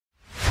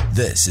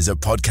This is a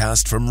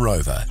podcast from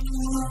Rover.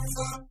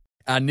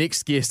 Our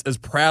next guest is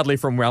proudly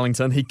from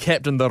Wellington. He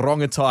captained the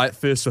Rongotai at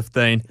first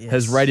 15. Yes.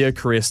 His radio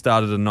career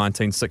started in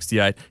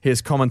 1968. He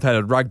has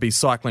commentated rugby,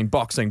 cycling,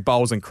 boxing,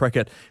 bowls and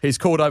cricket. He's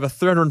called over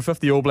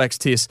 350 All Blacks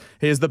tests.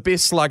 He is the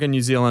best slugger in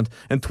New Zealand.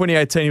 In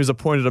 2018, he was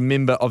appointed a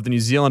member of the New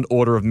Zealand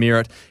Order of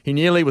Merit. He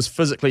nearly was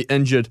physically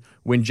injured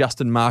when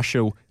Justin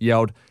Marshall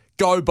yelled,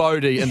 "Go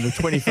Bodie," in the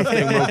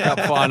 2015 World Cup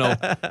final.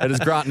 It is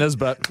Grant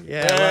Nisbett.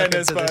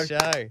 Welcome to the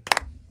show.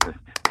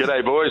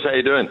 G'day, boys. How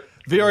you doing?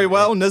 Very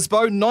well,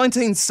 Nisbo.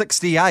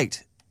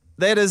 1968.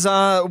 That is,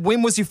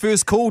 when was your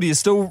first call? Do you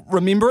still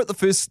remember it, the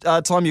first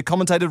time you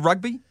commentated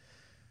rugby?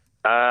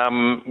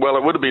 Well,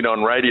 it would have been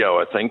on radio,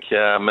 I think,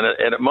 and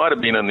it might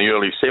have been in the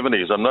early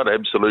 70s. I'm not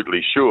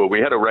absolutely sure. We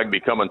had a rugby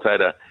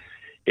commentator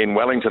in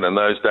Wellington in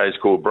those days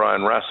called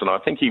Brian Russ, and I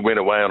think he went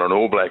away on an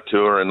All Black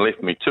tour and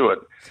left me to it.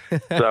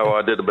 So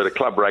I did a bit of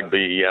club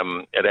rugby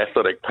at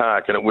Athletic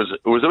Park, and it was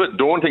a bit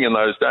daunting in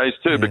those days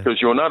too,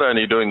 because you're not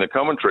only doing the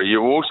commentary,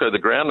 you're also the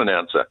ground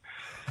announcer.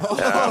 Yeah,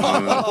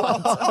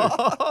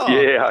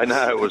 I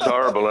know, it was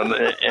horrible, and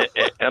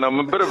I'm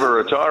a bit of a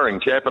retiring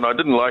chap, and I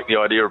didn't like the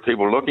idea of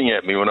people looking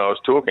at me when I was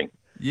talking.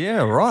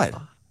 Yeah, right.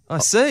 I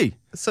see.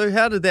 So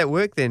how did that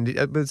work then?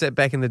 Was that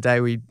back in the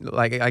day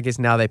I guess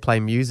now they play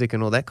music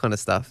and all that kind of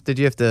stuff.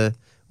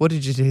 What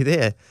did you do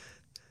there?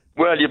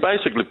 Well, you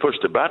basically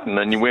pushed a button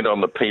and you went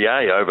on the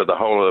PA over the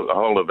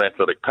whole of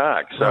Athletic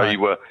Park. So right.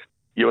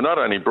 You were not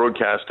only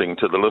broadcasting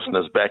to the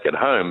listeners back at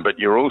home, but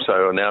you're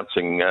also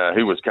announcing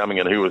who was coming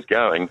and who was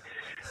going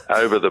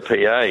over the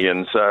PA.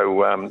 And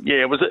so,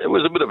 it was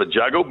a bit of a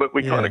juggle, but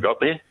we kind of got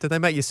there. Did they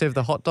make you serve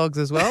the hot dogs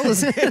as well? It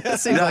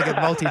seems like a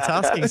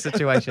multitasking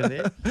situation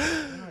there.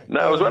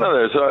 No, it was one of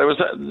those.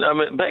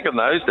 Back in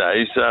those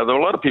days, there were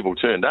a lot of people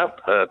turned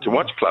up to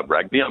watch club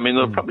rugby. I mean,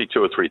 there were probably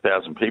 2,000 or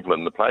 3,000 people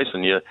in the place,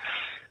 and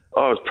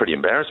I was pretty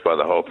embarrassed by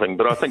the whole thing,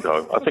 but I think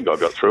I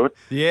got through it.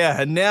 Yeah,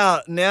 and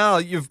now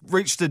you've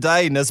reached a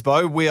day,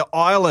 Nisbo, where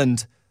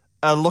Ireland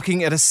are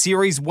looking at a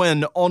series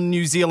win on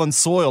New Zealand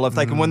soil. If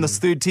they can win this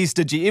third test,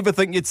 did you ever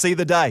think you'd see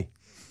the day?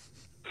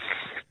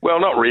 Well,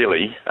 not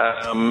really.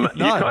 You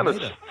kind of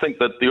think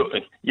that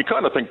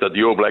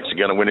the All Blacks are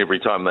going to win every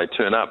time they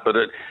turn up, but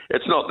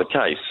it's not the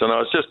case. And I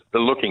was just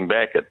looking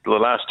back at the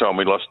last time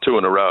we lost 2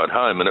 in a row at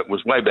home, and it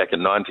was way back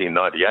in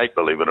 1998,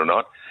 believe it or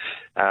not.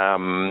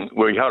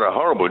 We had a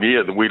horrible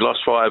year. We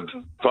lost five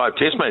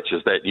test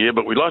matches that year,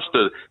 but we lost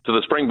to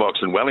the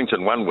Springboks in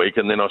Wellington one week,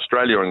 and then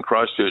Australia and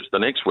Christchurch the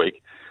next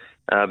week.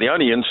 The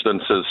only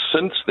instances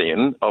since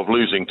then of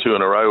losing 2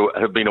 in a row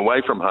have been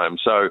away from home.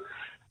 So,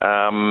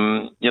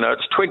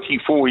 it's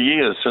 24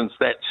 years since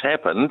that's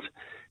happened,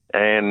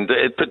 and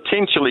it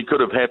potentially could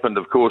have happened,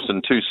 of course,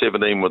 in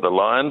 2017 with the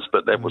Lions,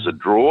 but that was a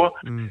draw.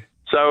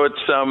 So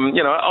it's,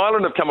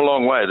 Ireland have come a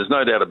long way. There's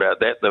no doubt about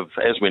that.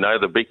 As we know,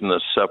 they've beaten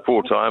us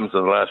 4 times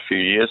in the last few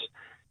years,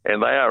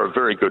 and they are a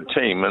very good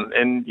team.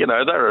 And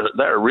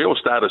they're a real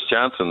starter's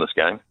chance in this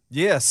game.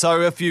 Yeah, so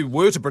if you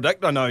were to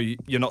predict, I know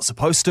you're not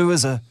supposed to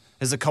as a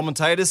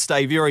commentator,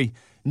 stay very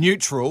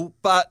neutral,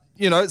 but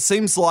it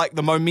seems like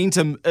the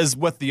momentum is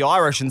with the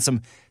Irish and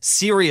some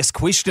serious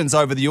questions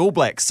over the All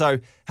Blacks. So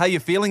how are you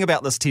feeling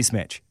about this test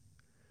match?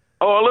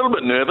 Oh, a little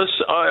bit nervous.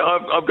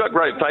 I've got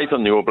great faith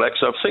in the All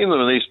Blacks. I've seen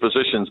them in these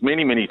positions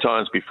many, many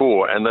times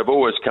before, and they've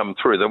always come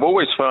through. They've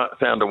always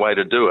found a way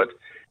to do it,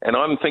 and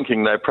I'm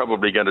thinking they're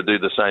probably going to do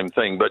the same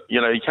thing. But,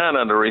 you can't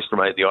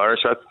underestimate the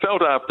Irish. I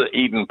felt after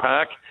Eden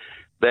Park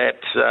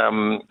that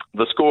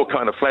the score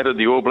kind of flattered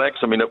the All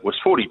Blacks. I mean, it was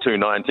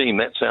 42-19.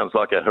 That sounds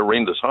like a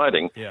horrendous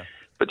hiding. Yeah.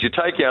 But you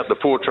take out the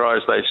 4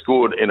 tries they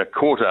scored in a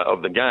quarter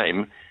of the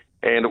game,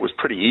 and it was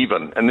pretty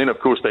even. And then, of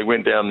course, they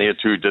went down there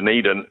to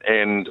Dunedin,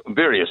 and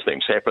various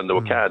things happened. There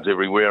were cards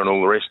everywhere and all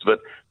the rest of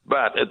it.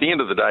 But at the end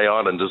of the day,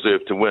 Ireland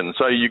deserved to win.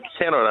 So you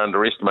cannot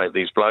underestimate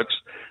these blokes.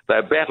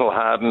 They're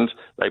battle-hardened.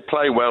 They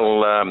play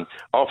well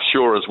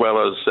offshore as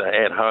well as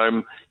at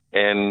home.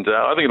 And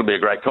I think it'll be a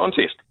great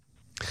contest.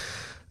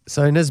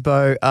 So,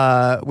 Nisbo,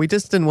 we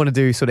just didn't want to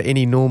do sort of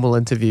any normal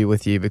interview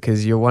with you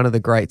because you're one of the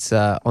greats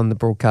on the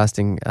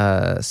broadcasting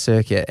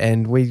circuit,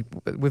 and we've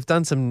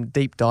done some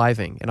deep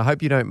diving, and I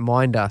hope you don't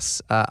mind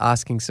us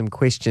asking some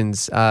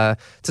questions to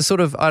sort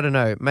of, I don't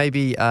know,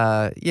 maybe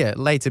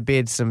lay to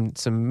bed some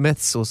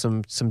myths or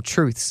some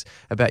truths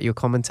about your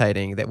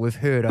commentating that we've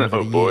heard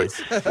over the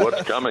years.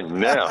 What's coming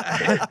now?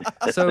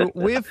 So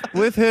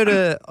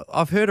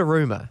I've heard a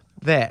rumour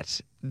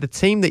that the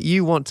team that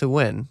you want to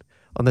win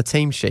on the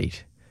team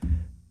sheet,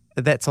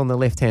 that's on the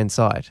left-hand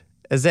side.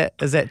 Is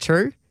that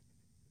true?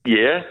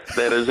 Yeah,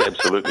 that is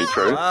absolutely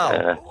true.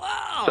 Wow.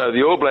 So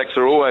the All Blacks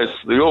are always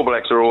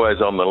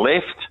on the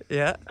left.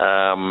 Yeah.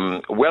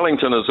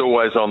 Wellington is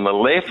always on the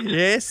left.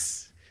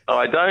 Yes.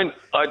 I don't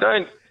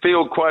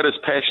feel quite as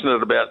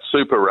passionate about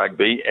Super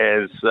Rugby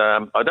as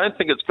I don't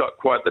think it's got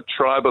quite the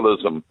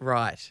tribalism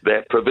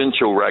that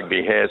provincial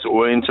rugby has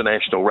or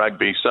international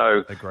rugby.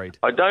 So agreed.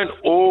 I don't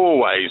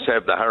always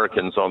have the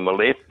Hurricanes on the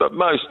left, but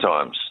most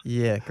times.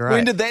 Yeah, great.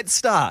 When did that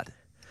start?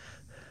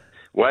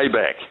 Way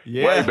back.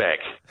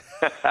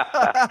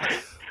 I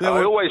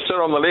always sit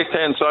on the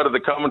left-hand side of the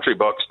commentary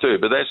box too,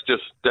 but that's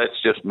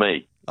just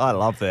me. I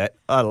love that.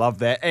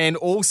 And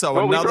also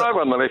we another... drive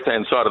on the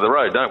left-hand side of the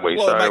road, don't we?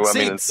 Well, it makes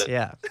sense.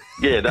 Yeah,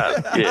 it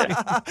does.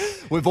 Yeah.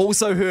 We've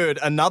also heard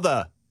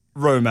another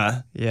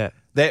rumour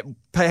that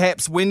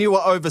perhaps when you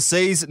were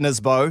overseas,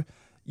 Nisbo,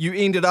 you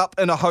ended up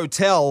in a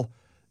hotel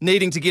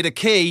needing to get a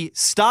key,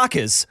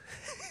 Starkers,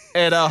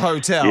 at a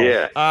hotel.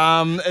 Yeah.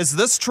 Is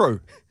this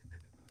true?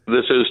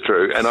 This is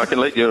true, and I can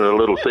let you in a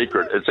little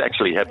secret. It's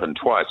actually happened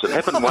twice. It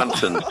happened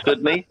once in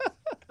Sydney.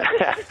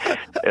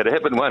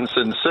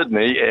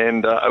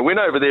 And I went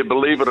over there,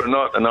 believe it or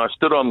not, and I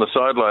stood on the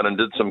sideline and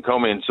did some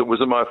comments. It was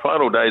in my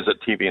final days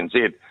at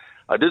TVNZ.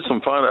 I did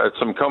some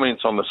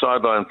comments on the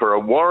sideline for a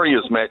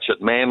Warriors match at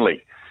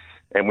Manly.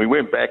 And we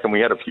went back and we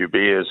had a few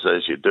beers,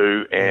 as you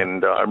do.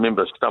 And I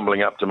remember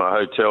stumbling up to my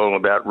hotel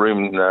about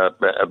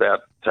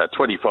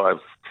 25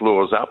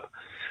 floors up.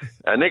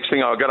 Next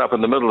thing, I got up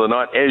in the middle of the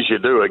night, as you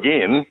do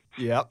again.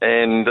 Yep.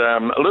 And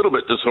a little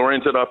bit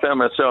disoriented, I found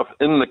myself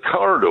in the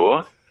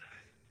corridor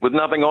with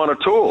nothing on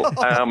at all.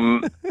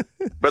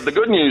 But the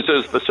good news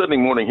is the Sydney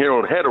Morning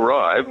Herald had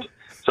arrived,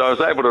 so I was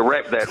able to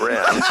wrap that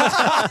round.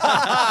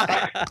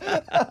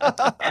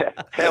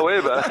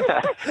 However,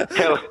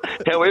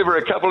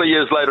 a couple of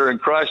years later in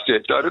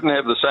Christchurch, I didn't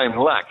have the same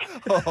luck.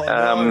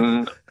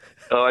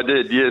 I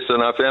did, yes,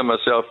 and I found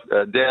myself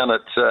down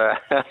at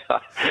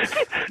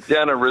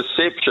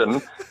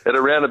reception at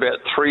around about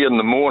 3 a.m.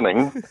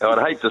 I'd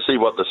hate to see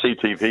what the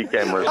CTV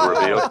cameras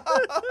revealed.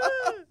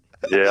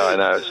 Yeah, I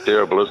know, it's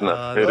terrible, isn't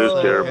it? It is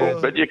terrible.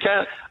 But you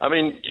can't. I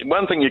mean,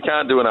 one thing you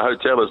can't do in a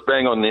hotel is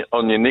bang on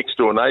your next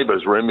door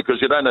neighbour's room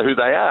because you don't know who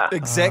they are.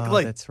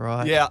 Exactly. That's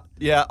right. Yeah.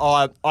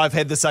 I've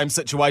had the same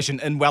situation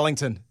in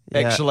Wellington.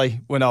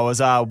 Actually, when I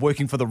was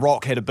working for The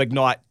Rock, had a big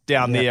night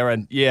down there.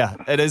 And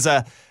it is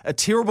a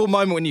terrible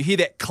moment when you hear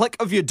that click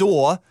of your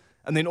door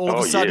and then all of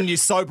a sudden you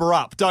sober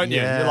up, don't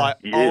you? You're like,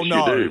 oh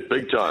no. Yes, you do,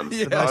 big time.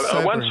 Yeah.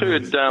 I once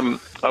heard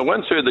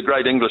the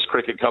great English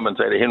cricket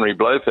commentator Henry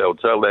Blofeld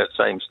tell that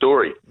same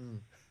story.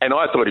 And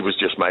I thought he was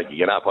just making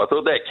it up. I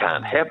thought that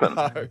can't happen.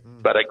 No.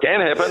 But it can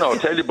happen. I'll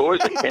tell you,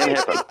 boys, it can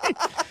happen.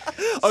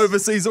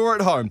 Overseas or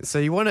at home. So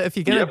you want to, if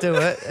you're going to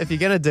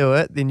do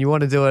it, then you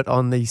want to do it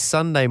on the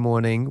Sunday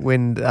morning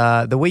when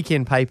the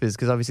weekend papers,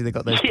 because obviously they've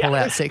got those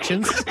pull-out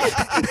sections. So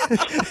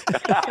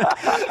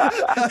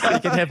you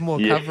can have more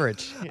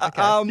coverage.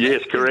 Okay.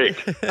 Yes,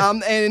 correct.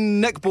 And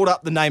Nick brought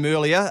up the name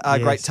earlier,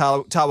 great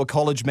Tawa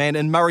College man,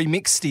 and Murray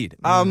Mixted.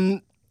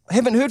 Haven't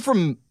heard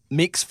from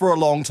Mix for a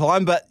long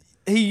time, but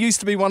he used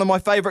to be one of my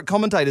favourite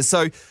commentators.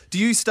 So do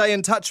you stay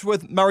in touch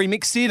with Murray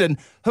Mixted, and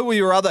who are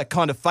your other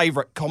kind of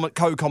favourite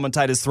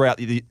co-commentators throughout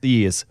the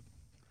years?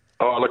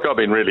 Oh, look, I've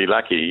been really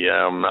lucky.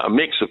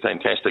 Mick's a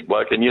fantastic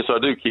bloke, and yes, I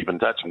do keep in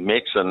touch with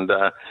Mick, and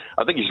I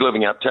think he's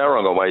living up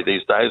Tauranga way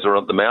these days, or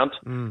at the Mount.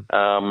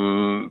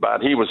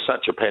 But he was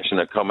such a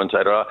passionate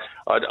commentator.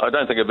 I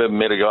don't think I've ever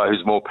met a guy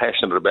who's more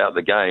passionate about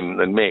the game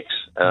than Mick.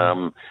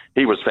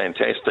 He was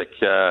fantastic.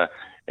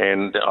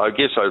 And I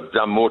guess I've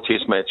done more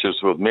test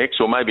matches with Mick,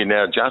 or maybe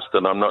now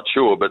Justin, I'm not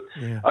sure. But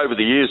over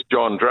the years,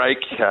 John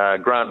Drake,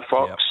 Grant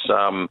Fox,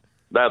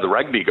 they're the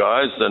rugby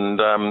guys. And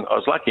I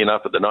was lucky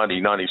enough at the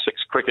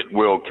 1996 Cricket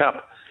World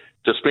Cup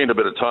to spend a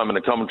bit of time in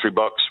the commentary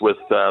box with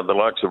the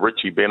likes of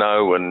Richie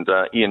Beno and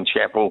Ian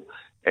Chappell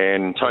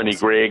and Tony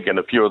Gregg and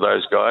a few of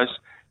those guys.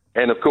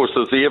 And, of course,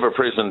 there's the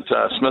ever-present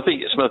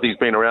Smithy. Smithy's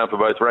been around for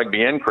both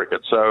rugby and cricket,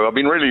 so I've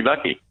been really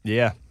lucky.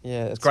 Yeah,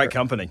 it's great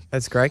company.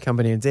 It's great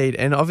company indeed.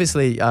 And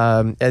obviously,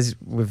 as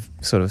we've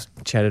sort of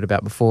chatted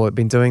about before,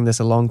 been doing this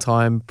a long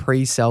time,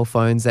 pre-cell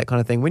phones, that kind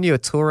of thing. When you're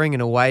touring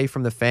and away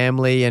from the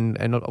family and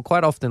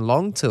quite often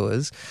long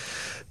tours,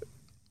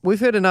 we've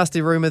heard a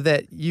nasty rumour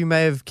that you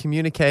may have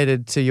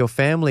communicated to your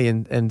family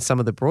in some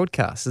of the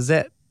broadcasts. Is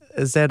that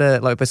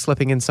like by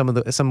slipping in some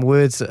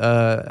words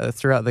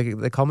throughout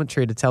the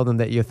commentary to tell them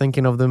that you're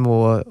thinking of them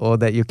or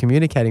that you're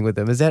communicating with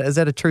them? Is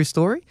that a true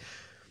story?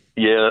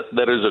 Yeah,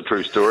 that is a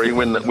true story.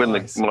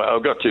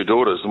 I've got two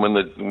daughters,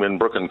 and when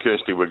Brooke and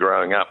Kirsty were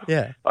growing up,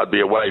 I'd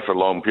be away for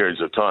long periods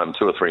of time,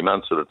 2 or 3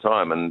 months at a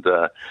time, and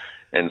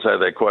so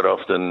they quite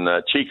often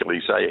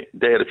cheekily say,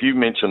 "Dad, if you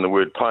mention the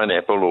word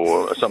pineapple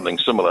or something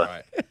similar,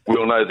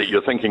 we'll know that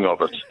you're thinking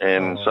of it."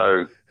 And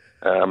so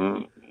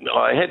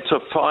I had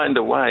to find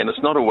a way, and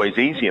it's not always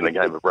easy in a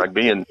game of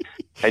rugby, and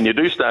you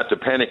do start to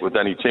panic with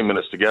only 10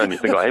 minutes to go, and you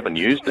think, I haven't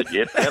used it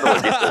yet. How do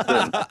I get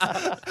this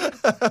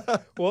in?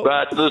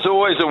 But there's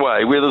always a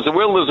way. Where there's a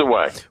will, there's a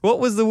way. What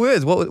was the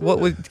words?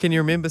 Can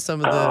you remember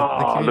some of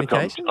the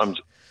communication? I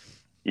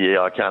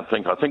can't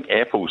think. I think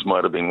apples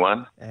might have been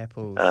one.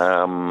 Apples.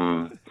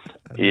 I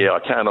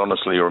can't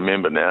honestly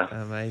remember now.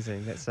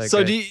 Amazing. That's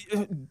so good.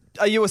 So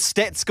are you a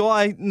stats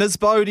guy,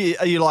 Nisbo?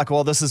 Are you like,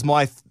 this is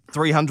my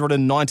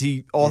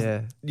 390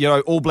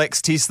 All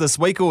Blacks test this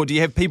week, or do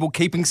you have people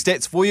keeping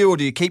stats for you, or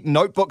do you keep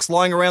notebooks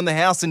lying around the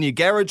house in your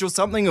garage or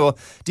something, or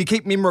do you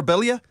keep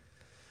memorabilia?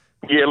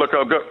 Yeah, look,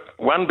 I've got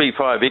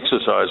 1B5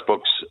 exercise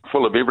books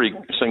full of every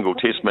single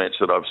test match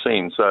that I've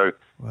seen. So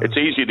it's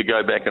easy to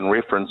go back and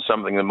reference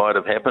something that might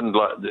have happened.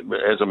 Like,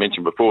 as I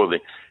mentioned before,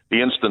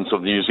 the instance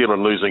of New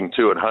Zealand losing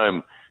 2 at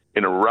home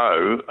in a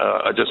row,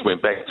 I just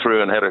went back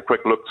through and had a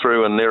quick look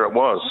through, and there it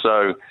was.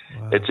 So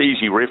it's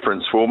easy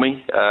reference for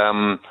me.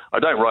 I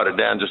don't write it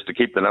down just to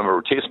keep the number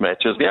of test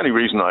matches. The only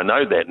reason I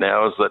know that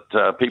now is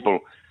that people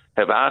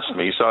have asked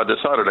me, so I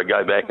decided to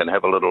go back and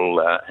have a little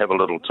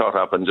tot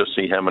up and just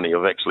see how many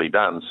I've actually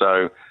done.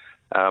 So,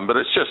 but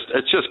it's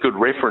just good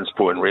reference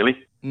point,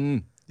 really.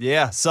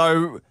 Yeah.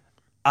 So,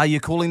 are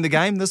you calling the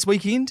game this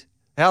weekend?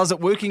 How's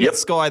it working at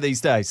Sky these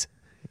days?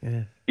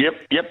 Yeah.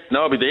 Yep.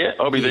 No, I'll be there.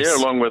 I'll be there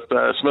along with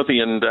Smithy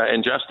and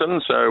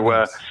Justin. So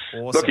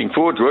Awesome. Looking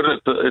forward to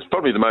it. It's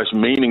probably the most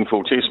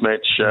meaningful test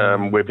match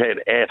we've had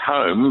at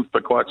home for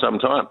quite some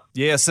time.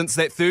 Yeah, since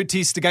that third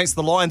test against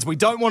the Lions. We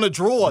don't want to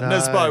draw,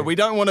 Nisbo. We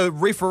don't want a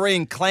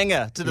refereeing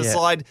clanger to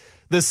decide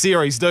this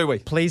series, do we?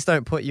 Please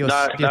don't put your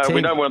No, team...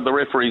 we don't want the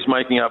referees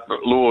making up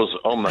laws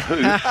on the hoof.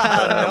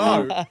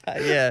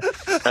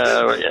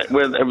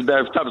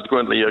 They've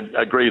subsequently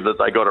agreed that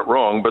they got it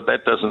wrong, but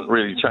that doesn't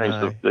really change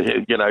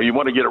you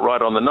want to get it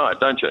right on the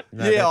night, don't you?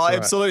 No,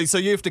 absolutely. So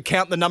you have to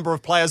count the number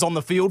of players on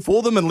the field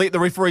for them and let the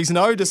referees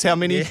know just how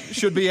many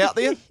should be out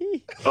there?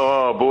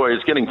 Oh, boy,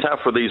 it's getting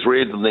tough for these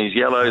reds and these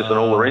yellows and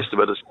all the rest of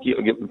it. It's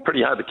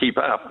pretty hard to keep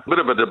up. Bit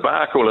of a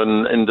debacle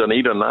in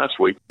Dunedin last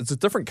week. It's a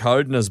different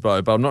code,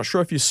 Nisbo, but I'm not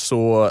sure if you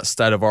saw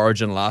State of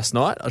Origin last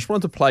night. I just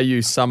wanted to play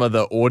you some of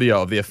the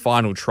audio of their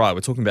final try. We're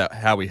talking about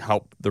how we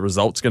hope the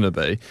result's going to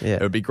be. Yeah.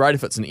 It would be great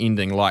if it's an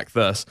ending like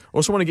this.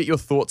 Also want to get your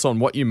thoughts on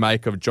what you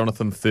make of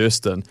Jonathan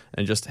Thurston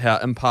and just how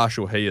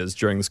impartial he is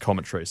during this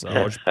commentary. So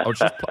I'll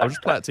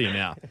just play it to you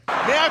now.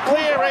 Now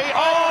Cleary.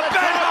 Oh,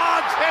 Ben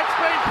Hunt! It's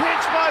been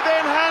pitched by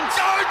Ben Hunt.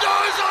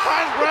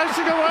 Hunt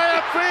racing away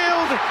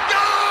upfield.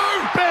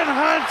 Ben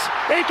Hunt.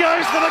 He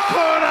goes for the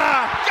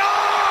corner.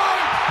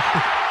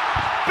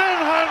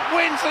 Ben Hunt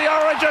wins the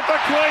Origin for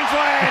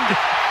Queensland.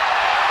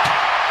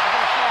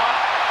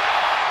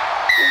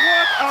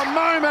 What a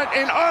moment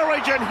in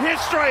Origin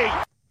history.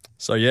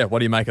 So yeah, what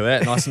do you make of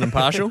that? Nice and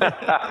impartial?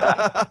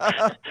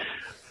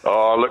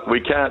 Oh, look,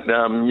 we can't,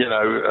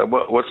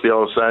 what's the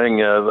old saying?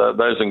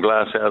 Those in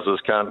glass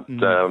houses can't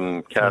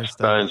cast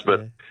stones,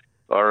 but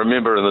I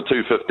remember in the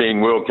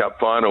 2015 World Cup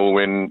final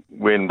when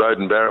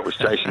Bowden Barrett was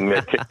chasing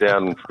that kick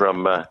down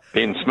from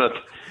Ben Smith,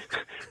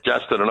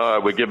 Justin and I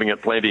were giving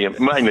it plenty,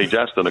 mainly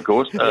Justin, of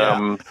course. So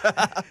it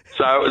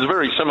was a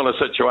very similar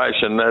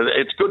situation.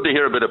 It's good to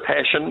hear a bit of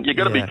passion. You've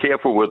got to be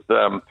careful with,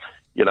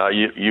 you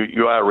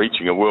are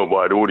reaching a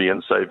worldwide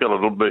audience, so you've got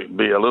to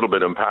be a little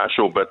bit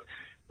impartial, but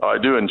I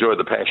do enjoy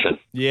the passion.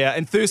 Yeah,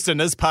 and Thurston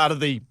is part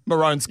of the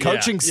Maroons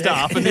coaching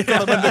staff, and they've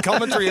got him in the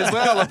commentary as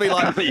well. I'd be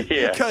like,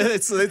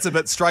 it's a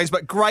bit strange,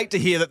 but great to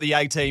hear that the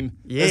A-team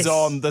is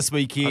on this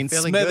weekend.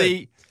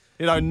 Smithy,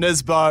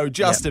 Nisbo,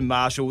 Justin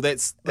Marshall,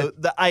 that's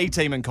the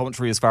A-team in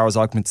commentary as far as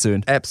I'm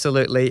concerned.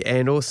 Absolutely,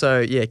 and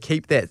also,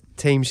 keep that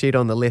team sheet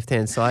on the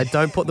left-hand side.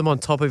 Don't put them on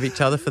top of each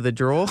other for the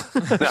draw.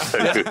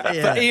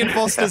 For Ian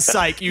Foster's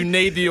sake, you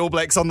need the All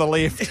Blacks on the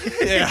left.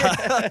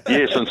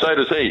 Yes, and so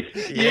does he.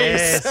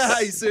 Yes,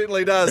 he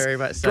certainly does. Very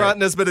much so. Grant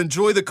Nisbett,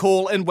 enjoy the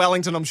call in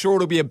Wellington. I'm sure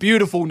it'll be a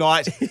beautiful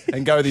night,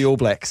 and go the All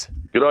Blacks.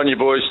 Good on you,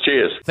 boys.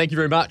 Cheers. Thank you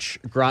very much,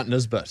 Grant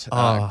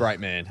Nisbett. Great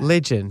man.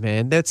 Legend,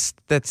 man. That's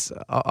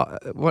out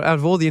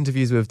of all the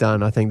interviews we've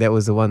done, I think that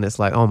was the one that's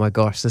like, oh my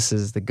gosh, this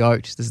is the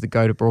GOAT. This is the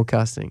GOAT of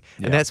broadcasting.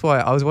 Yeah. And that's why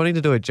I was wanting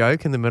to do a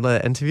joke in the middle of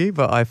that interview,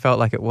 but I felt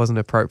like it wasn't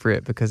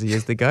appropriate because he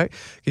is the GOAT.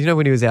 Because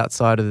when he was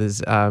outside of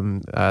his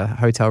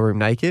hotel room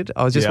naked,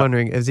 I was just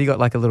wondering, has he got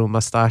like a little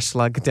mustache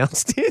slug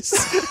downstairs?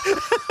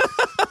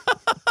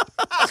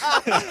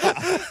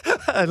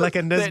 Like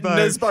a Nisbo. That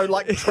Nisbo,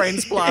 like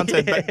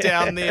transplanted, but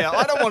down there.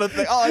 I don't want to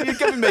think. Oh, you're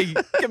giving me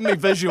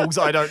visuals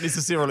I don't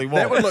necessarily want.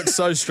 That would look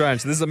so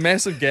strange. There's a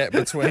massive gap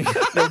between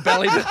your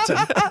belly button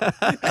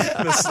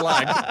and the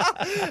slug.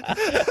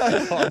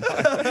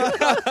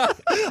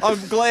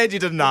 I'm glad you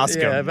didn't ask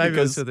him, maybe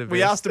because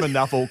we asked him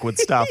enough awkward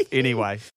stuff anyway.